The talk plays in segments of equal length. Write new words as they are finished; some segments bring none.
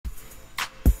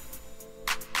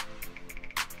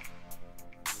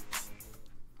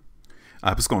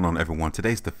What's going on, everyone?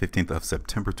 Today's the 15th of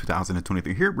September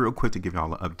 2023. Here real quick to give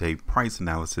y'all an update price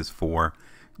analysis for,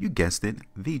 you guessed it,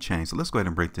 VeChain. So let's go ahead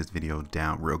and break this video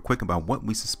down real quick about what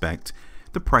we suspect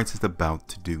the price is about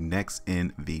to do next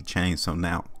in VeChain. So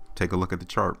now take a look at the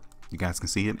chart. You guys can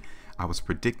see it. I was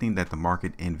predicting that the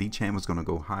market in VeChain was going to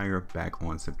go higher back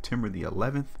on September the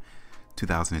 11th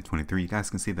 2023. You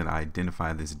guys can see that I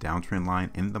identified this downtrend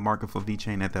line in the market for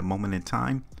VeChain at that moment in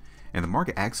time. And the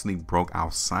market actually broke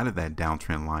outside of that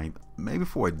downtrend line maybe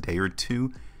for a day or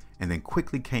two and then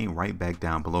quickly came right back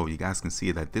down below. You guys can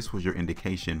see that this was your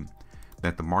indication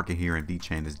that the market here in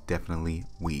VeChain is definitely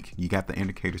weak. You got the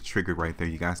indicators triggered right there.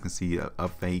 You guys can see a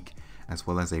fake as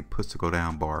well as a push to go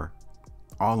down bar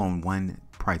all on one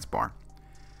price bar.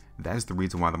 That is the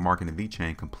reason why the market in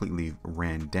VeChain completely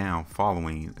ran down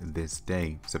following this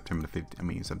day,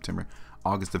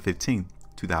 August the 15th,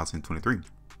 2023.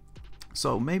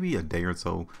 So maybe a day or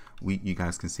so, you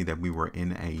guys can see that we were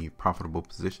in a profitable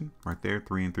position right there,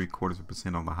 3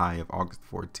 3/4% on the high of August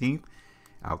 14th.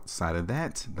 Outside of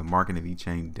that, the market in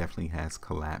VeChain definitely has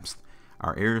collapsed.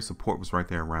 Our area of support was right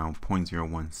there around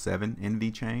 0.017 in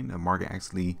VeChain. The market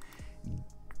actually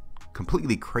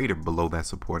completely cratered below that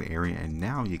support area, and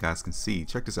now you guys can see,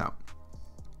 check this out.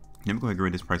 Let me go ahead and get rid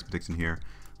of this price prediction here.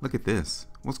 Look at this.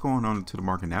 What's going on to the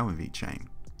market now in VeChain?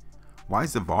 Why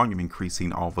is the volume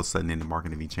increasing all of a sudden in the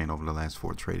market of VeChain over the last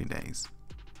 4 trading days?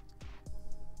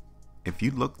 If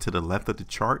you look to the left of the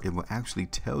chart, it will actually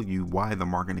tell you why the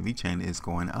market of VeChain is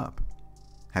going up.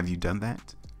 Have you done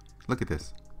that? Look at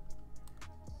this.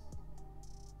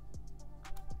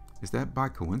 Is that by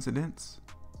coincidence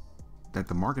that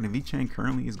the market of VeChain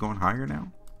currently is going higher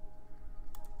now?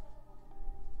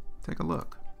 Take a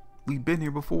look. We've been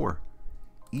here before.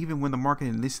 Even when the market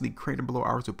initially cratered below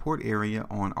our support area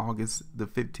on August the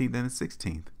 15th and the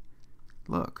 16th.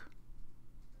 Look.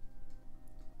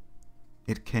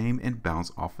 It came and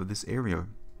bounced off of this area,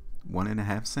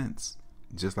 1.5 cents,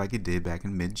 just like it did back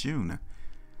in mid-June.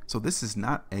 So this is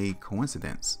not a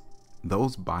coincidence.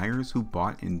 Those buyers who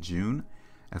bought in June,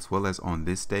 as well as on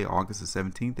this day, August the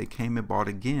 17th, they came and bought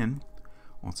again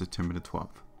on September the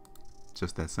 12th.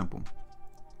 Just that simple.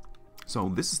 So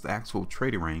this is the actual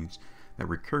trading range that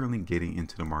we're currently getting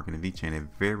into the market in VeChain, a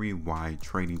very wide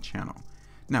trading channel.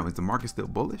 Now, is the market still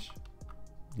bullish?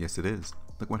 Yes, it is.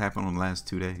 Look what happened on the last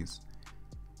 2 days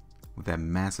with that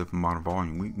massive amount of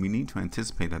volume. We need to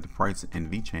anticipate that the price in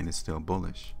VeChain is still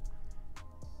bullish.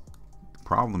 The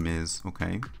problem is,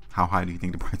 okay, how high do you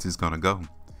think the price is going to go?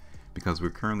 Because we're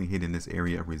currently hitting this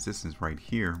area of resistance right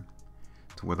here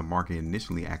to where the market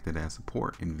initially acted as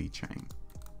support in VeChain.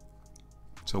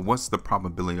 So what's the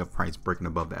probability of price breaking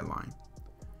above that line?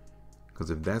 Because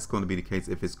if that's going to be the case,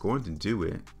 if it's going to do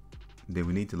it, then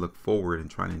we need to look forward and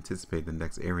try to anticipate the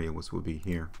next area, which will be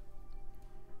here.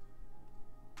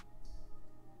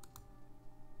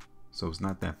 So it's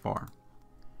not that far.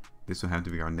 This will have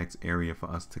to be our next area for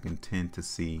us to contend to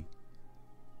see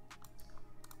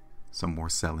some more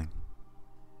selling.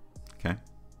 Okay,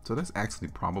 so that's actually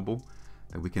probable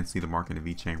that we can see the market in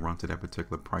VeChain run to that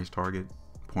particular price target,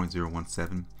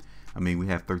 0.017. I mean, we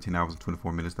have 13 hours and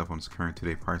 24 minutes left on this current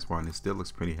today price bar, and it still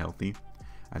looks pretty healthy.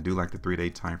 I do like the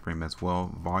 3-day time frame as well.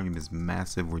 Volume is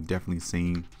massive. We're definitely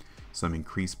seeing some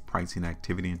increased pricing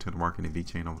activity into the market in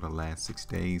VeChain over the last 6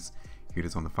 days. Here it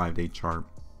is on the 5-day chart.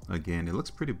 Again, it looks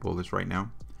pretty bullish right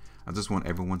now. I just want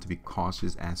everyone to be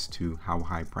cautious as to how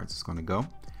high price is going to go.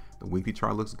 The weekly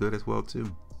chart looks good as well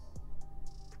too.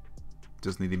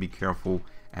 Just need to be careful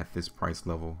at this price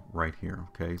level right here.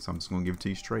 Okay, so I'm just going to give it to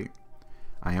you straight.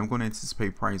 I am going to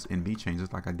anticipate price in VeChain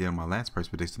just like I did on my last price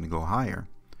prediction to go higher.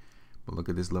 But look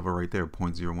at this level right there,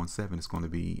 0.017. It's going to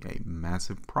be a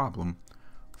massive problem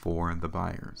for the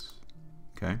buyers.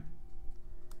 Okay,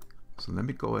 so let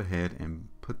me go ahead and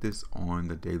put this on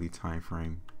the daily time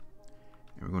frame,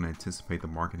 and we're going to anticipate the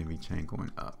market in VeChain going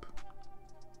up.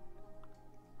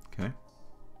 Okay,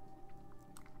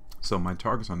 so my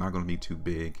targets are not going to be too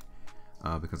big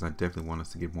because I definitely want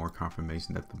us to get more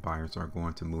confirmation that the buyers are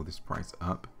going to move this price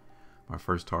up. My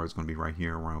first target is going to be right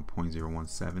here around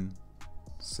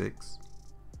 0.0176.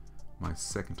 My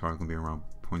second target is going to be around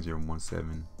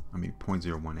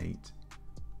 0.018.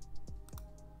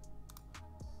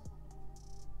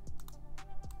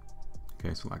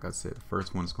 Okay, so like I said, the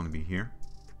first one is going to be here,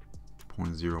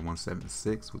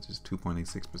 0.0176, which is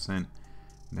 2.86%.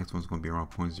 Next one's going to be around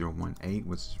 0.018,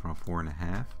 which is around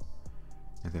 4.5.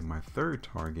 And then my third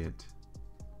target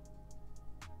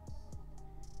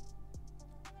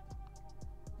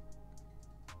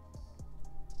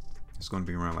is going to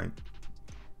be around like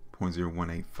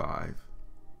 0.0185.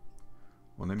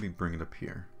 Well, let me bring it up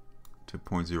here to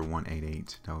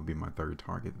 0.0188. That would be my third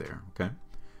target there. Okay,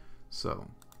 so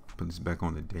put this back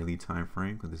on the daily time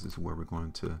frame, because this is where we're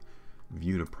going to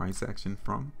view the price action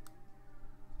from,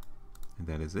 and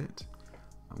that is it.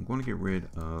 I'm going to get rid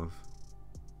of,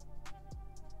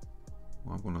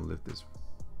 well, I'm going to lift this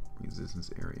resistance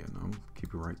area, and I'll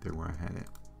keep it right there where I had it.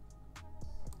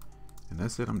 And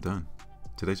that's it, I'm done.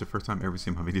 Today's your first time ever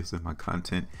seeing my videos and my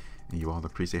content, and you all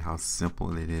appreciate how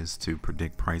simple it is to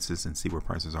predict prices and see where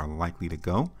prices are likely to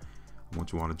go. I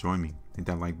want you all to join me. Hit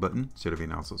that like button, share the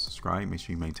video, and also subscribe. Make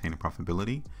sure you maintain a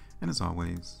profitability, and as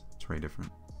always, trade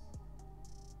different.